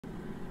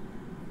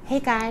Hey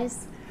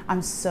guys,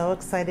 I'm so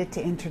excited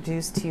to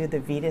introduce to you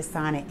the Vida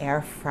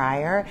air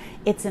fryer.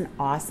 It's an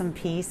awesome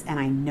piece and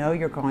I know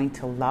you're going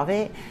to love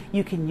it.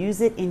 You can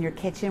use it in your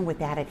kitchen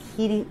without it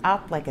heating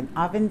up like an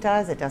oven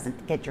does. It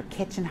doesn't get your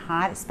kitchen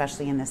hot,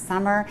 especially in the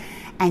summer.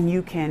 And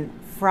you can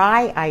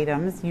fry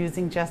items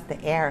using just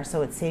the air,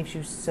 so it saves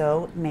you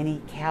so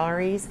many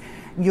calories.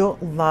 You'll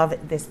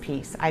love this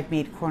piece. I've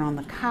made corn on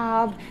the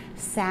cob,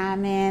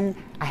 salmon,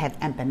 I have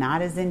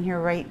empanadas in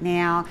here right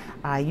now.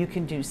 You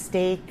can do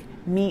steak,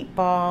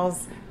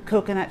 meatballs,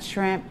 coconut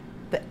shrimp.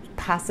 The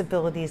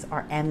possibilities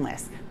are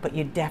endless, but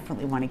you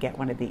definitely want to get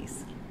one of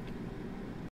these.